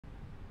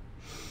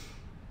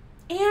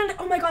And,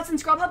 oh my god,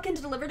 since Grubhub can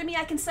deliver to me,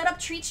 I can set up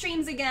treat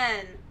streams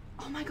again.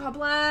 Oh my god,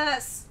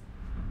 bless.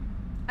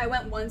 I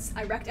went once,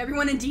 I wrecked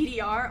everyone in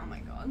DDR. Oh my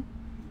god.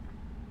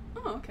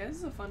 Oh, okay, this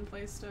is a fun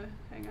place to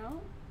hang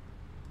out.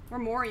 We're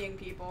Moriing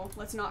people.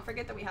 Let's not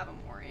forget that we have a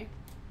Mori.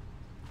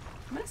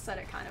 I'm gonna set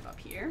it kind of up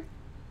here.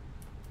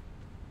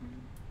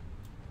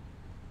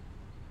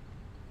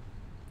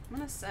 I'm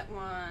gonna set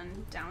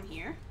one down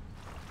here.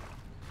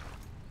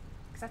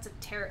 Cause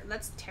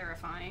that's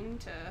terrifying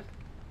to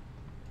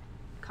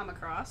come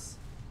across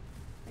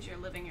as you're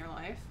living your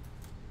life.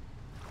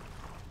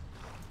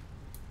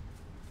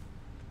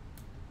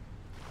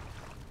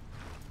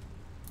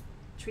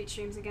 Treat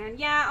streams again.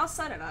 Yeah, I'll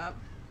set it up.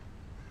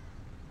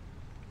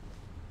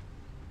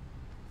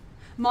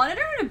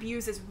 Monitor and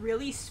abuse is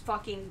really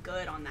fucking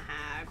good on the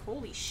Hag.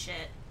 Holy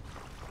shit.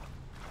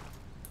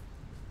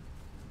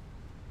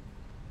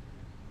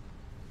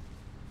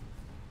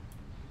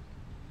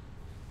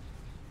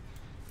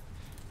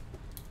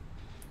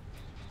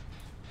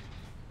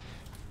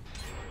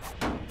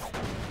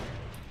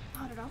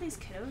 Oh, did all these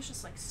kiddos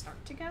just like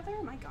start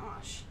together? My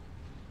gosh.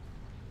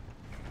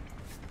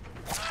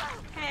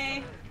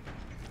 Hey.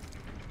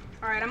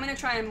 Alright, I'm gonna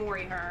try and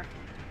Mori her.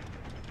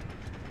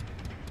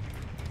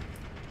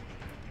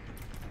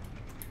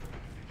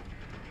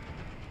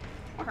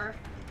 Or her.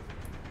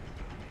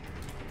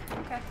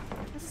 Okay,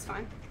 this is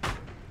fine.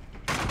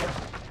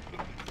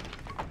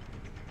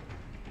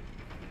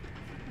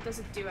 What does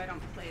it do? I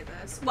don't play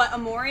this. What, a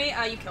Mori?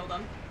 You killed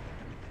them.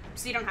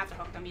 So you don't have to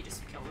hook them, you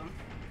just kill them.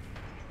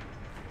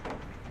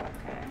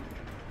 Okay.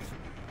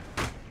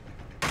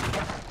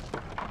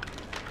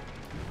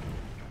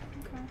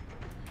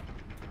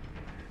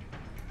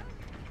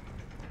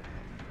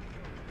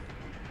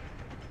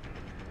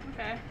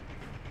 Okay.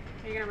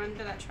 Are you gonna run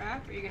into that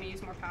trap, or are you gonna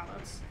use more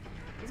pallets?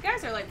 These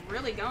guys are like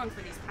really going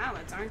for these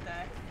pallets, aren't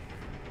they?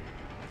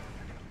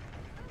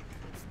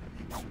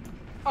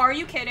 Are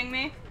you kidding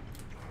me?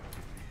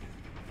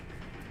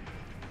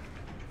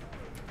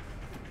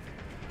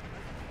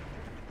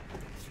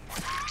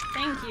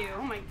 Thank you.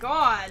 Oh my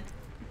god.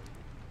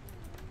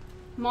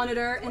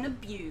 Monitor and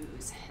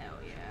abuse. Hell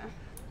yeah.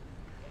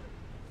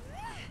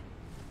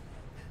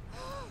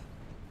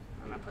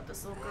 I'm gonna put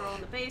this little girl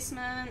in the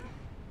basement.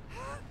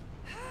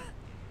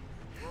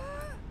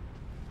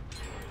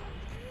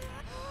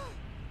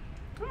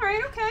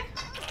 Alright, okay.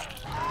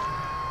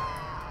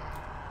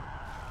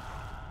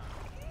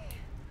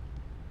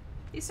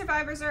 These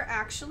survivors are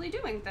actually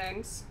doing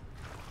things.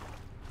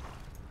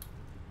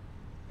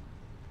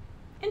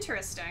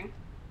 Interesting.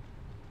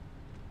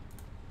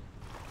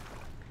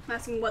 I'm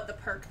asking what the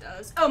perk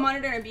does. Oh,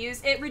 monitor and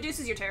abuse. It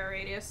reduces your terror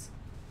radius.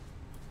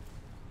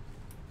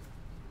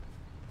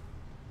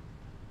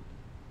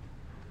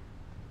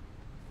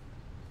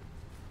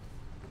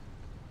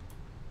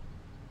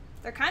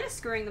 They're kind of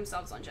screwing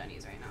themselves on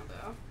Jenny's right now,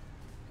 though.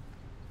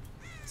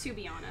 To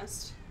be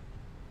honest.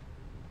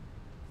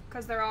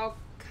 Because they're all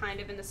kind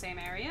of in the same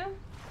area.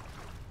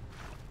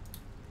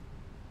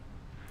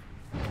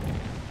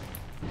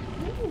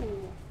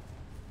 Ooh.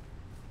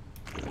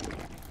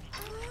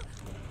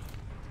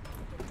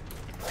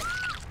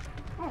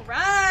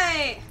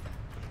 Alright!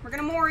 We're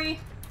gonna Mori.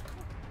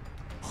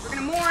 We're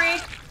gonna Mori.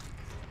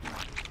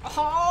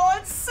 Oh,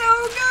 it's so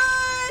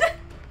good!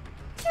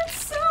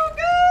 It's so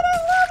good! I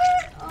love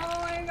it!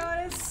 Oh my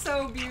god, it's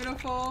so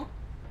beautiful.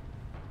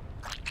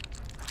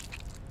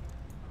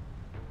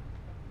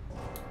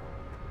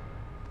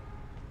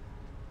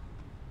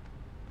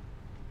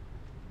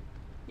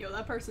 Yo,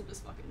 that person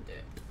just fucking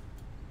dipped.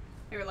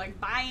 They were like,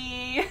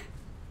 bye!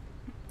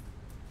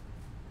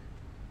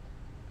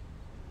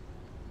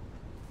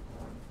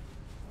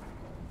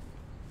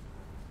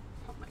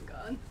 Oh my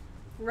god.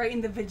 Right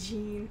in the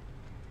vagine.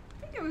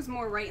 I think it was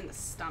more right in the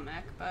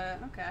stomach, but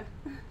okay.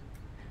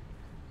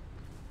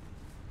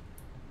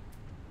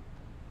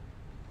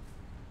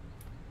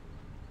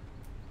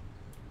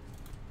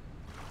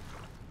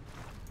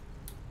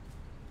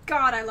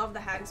 God, I love the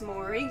Hag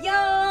Mori.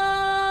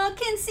 Yo,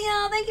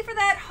 Kinsey-o, thank you for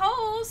that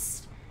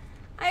host.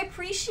 I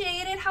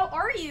appreciate it. How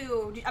are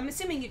you? I'm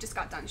assuming you just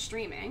got done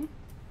streaming.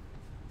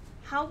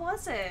 How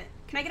was it?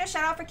 Can I get a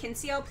shout out for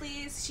Kinsey-o,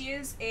 please? She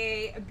is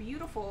a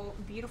beautiful,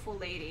 beautiful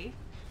lady.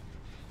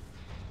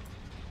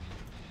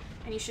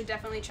 And you should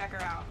definitely check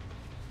her out.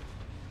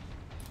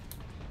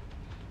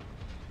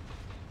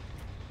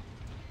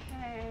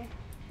 Hey.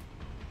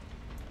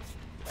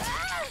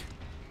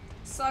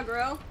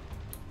 Sugro.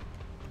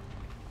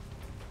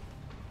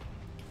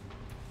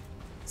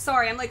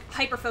 Sorry, I'm like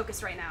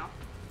hyper-focused right now.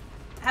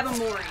 I have a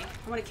Mori.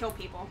 I want to kill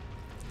people.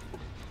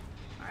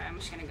 Alright, I'm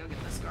just gonna go get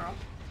this girl.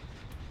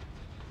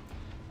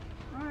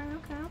 Alright,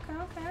 okay.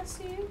 I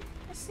see you.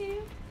 I see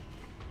you.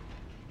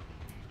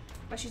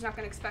 But she's not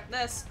gonna expect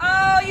this.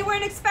 Oh, you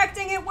weren't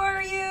expecting it, were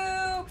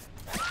you?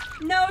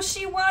 No,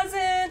 she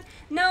wasn't.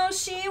 No,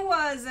 she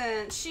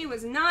wasn't. She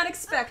was not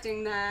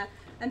expecting that.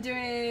 I'm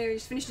doing...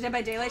 Just finished Dead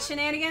by Daylight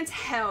shenanigans?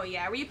 Hell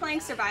yeah. Were you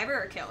playing Survivor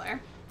or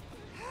Killer?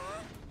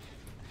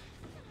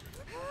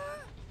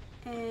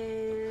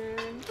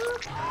 And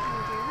boop, do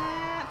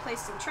that.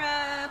 place some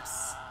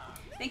traps.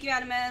 Thank you,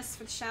 Adamus,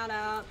 for the shout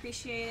out.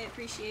 Appreciate it.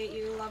 Appreciate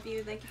you. Love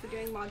you. Thank you for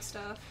doing mod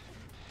stuff.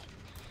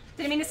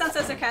 Didn't mean to sound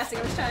so sarcastic.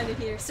 I was trying to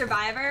hear.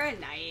 Survivor?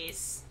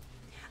 Nice.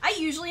 I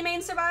usually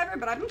main Survivor,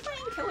 but I've been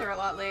playing Killer a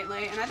lot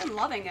lately, and I've been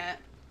loving it.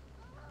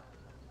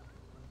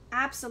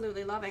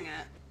 Absolutely loving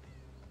it.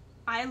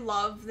 I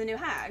love the new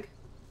Hag.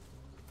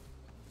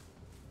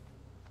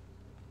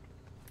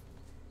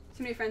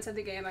 Too many friends have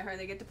the game. I heard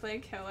they get to play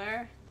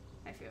Killer.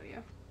 I feel you.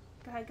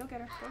 Go ahead, go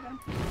get her. Go get him.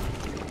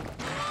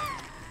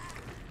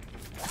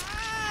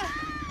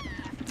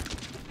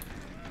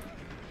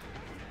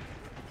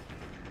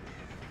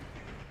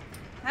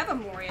 I have a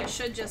Mori. I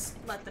should just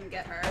let them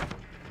get her.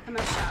 I'm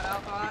a shout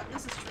out bot.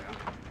 This is true.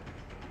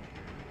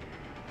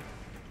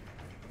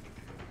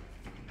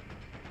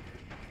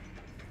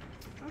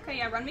 Okay,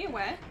 yeah, run me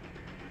away.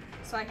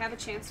 So I have a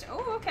chance to.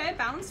 Oh, okay.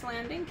 Balanced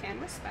landing.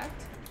 Can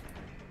respect.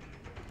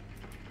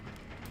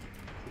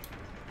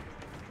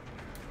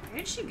 Where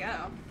did she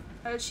go?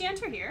 Oh, did she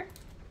enter here?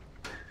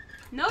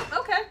 Nope,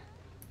 okay.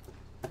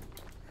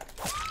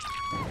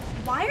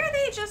 Why are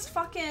they just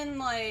fucking,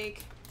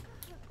 like,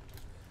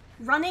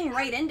 running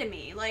right into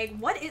me? Like,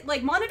 what is,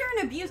 like, monitor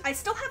and abuse? I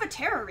still have a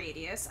terror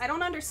radius. I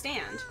don't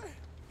understand.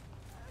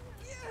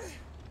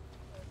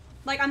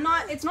 Like, I'm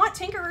not, it's not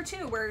Tinkerer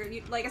 2 where,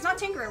 you, like, it's not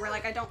Tinkerer where,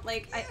 like, I don't,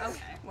 like, okay,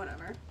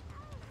 whatever.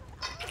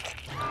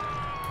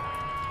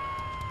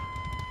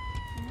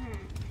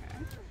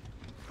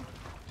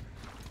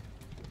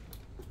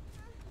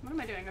 What am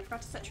I doing? I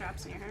forgot to set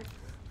traps near her.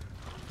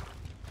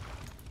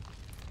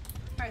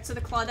 Alright, so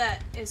the Claudette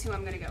is who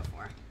I'm gonna go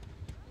for.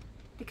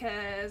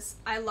 Because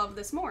I love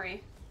this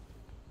Mori.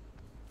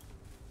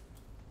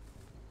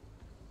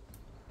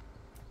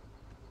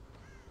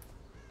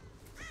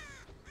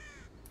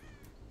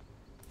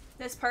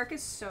 This perk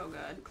is so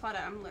good.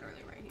 Claudette, I'm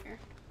literally right here.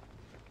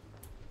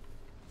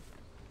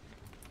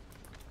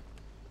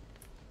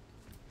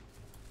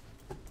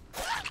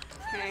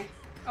 Okay.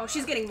 Oh,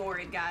 she's getting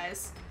Mori'd,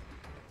 guys.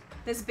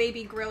 This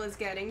baby grill is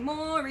getting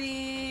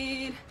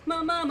Mori'd.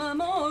 Mama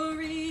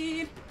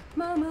Mori'd.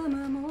 Mama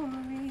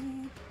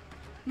Mori'd.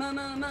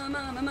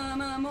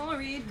 Mama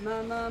Mori'd.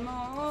 Mama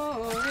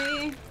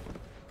Mori'd.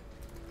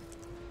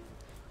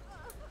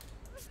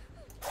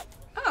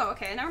 Oh,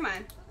 okay, never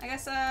mind. I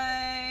guess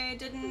I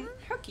didn't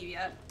hook you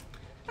yet.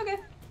 Okay.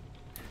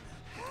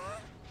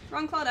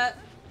 Wrong Claudette.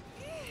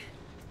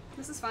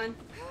 This is fine.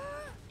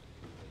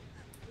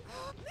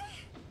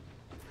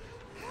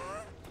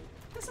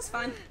 This is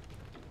fine.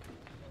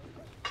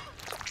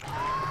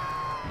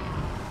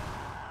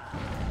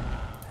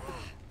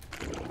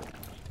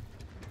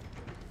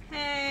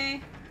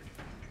 Hey.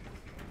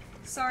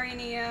 Sorry,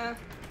 Nia.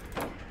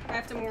 I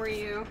have to Mori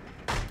you.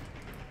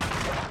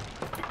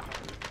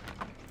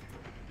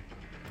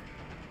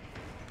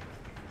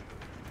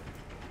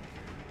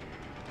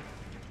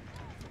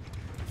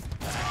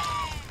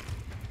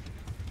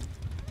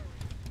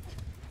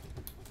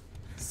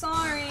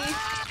 Sorry.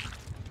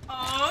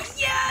 Oh,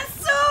 yeah,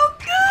 so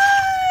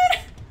good!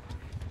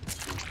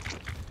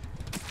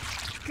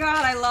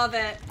 God, I love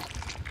it.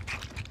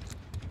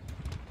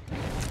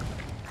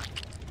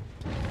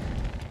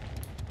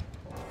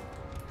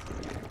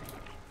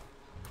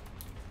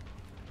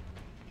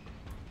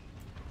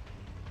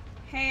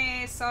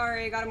 Hey,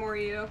 sorry, gotta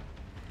Mori you.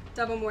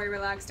 Double Mori,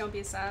 relax, don't be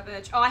a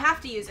savage. Oh, I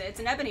have to use it. It's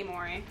an ebony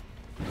Mori.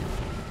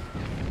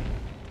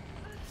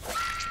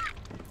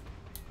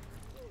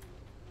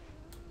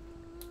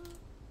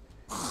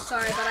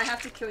 Sorry, but I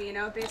have to kill you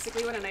now.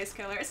 Basically, what a nice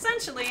killer.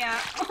 Essentially, yeah.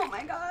 Oh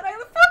my god, I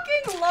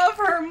fucking love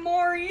her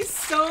Mori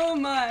so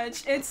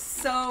much. It's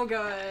so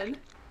good.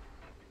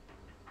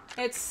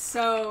 It's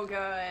so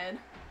good.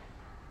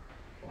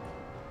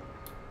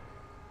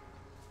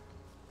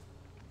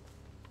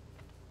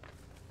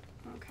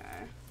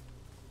 Okay.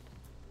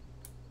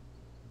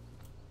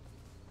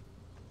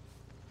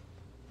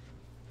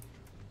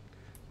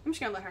 I'm just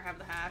gonna let her have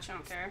the hatch. I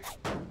don't care.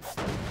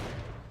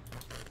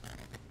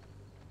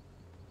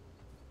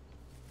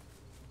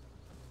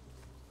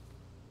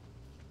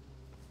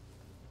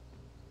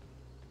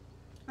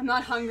 I'm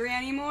not hungry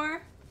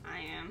anymore? I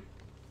am.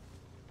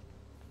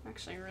 I'm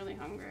actually really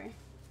hungry.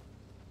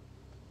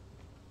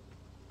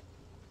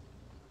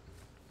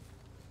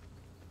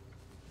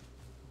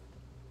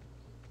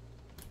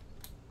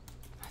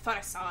 I thought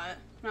I saw it.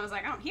 And I was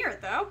like, I don't hear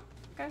it though.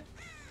 Okay.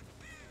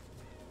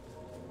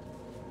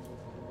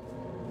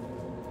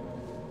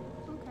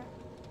 Okay.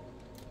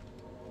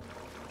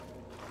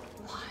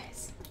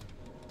 Lies.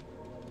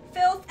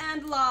 Filth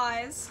and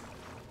lies.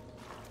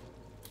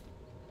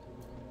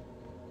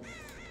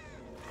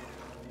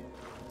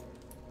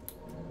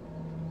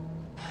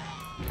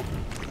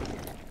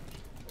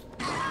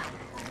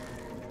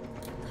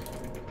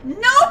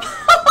 Nope!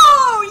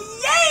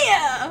 Oh,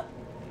 yeah!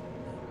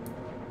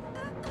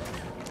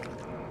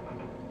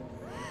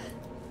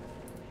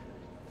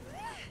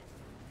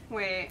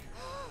 Wait.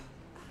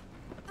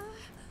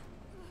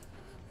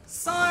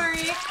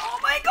 Sorry. Oh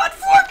my god,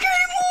 4K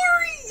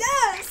Mori!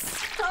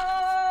 Yes! Oh,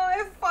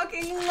 I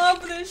fucking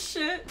love this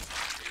shit.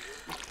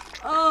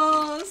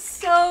 Oh,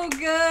 so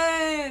good.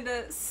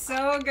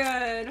 so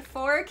good.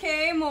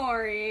 4K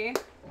Mori.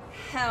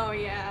 Hell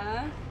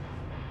yeah.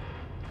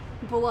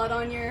 Blood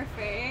on your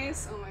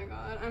face. Oh my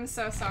god. I'm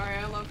so sorry.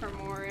 I love her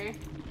Mori.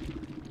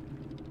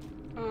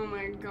 Oh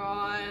my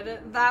god.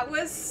 That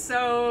was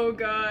so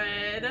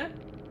good.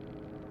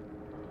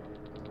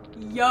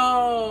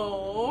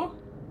 Yo.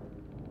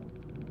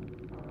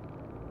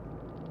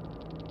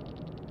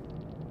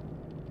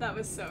 That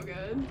was so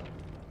good.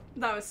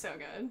 That was so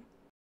good.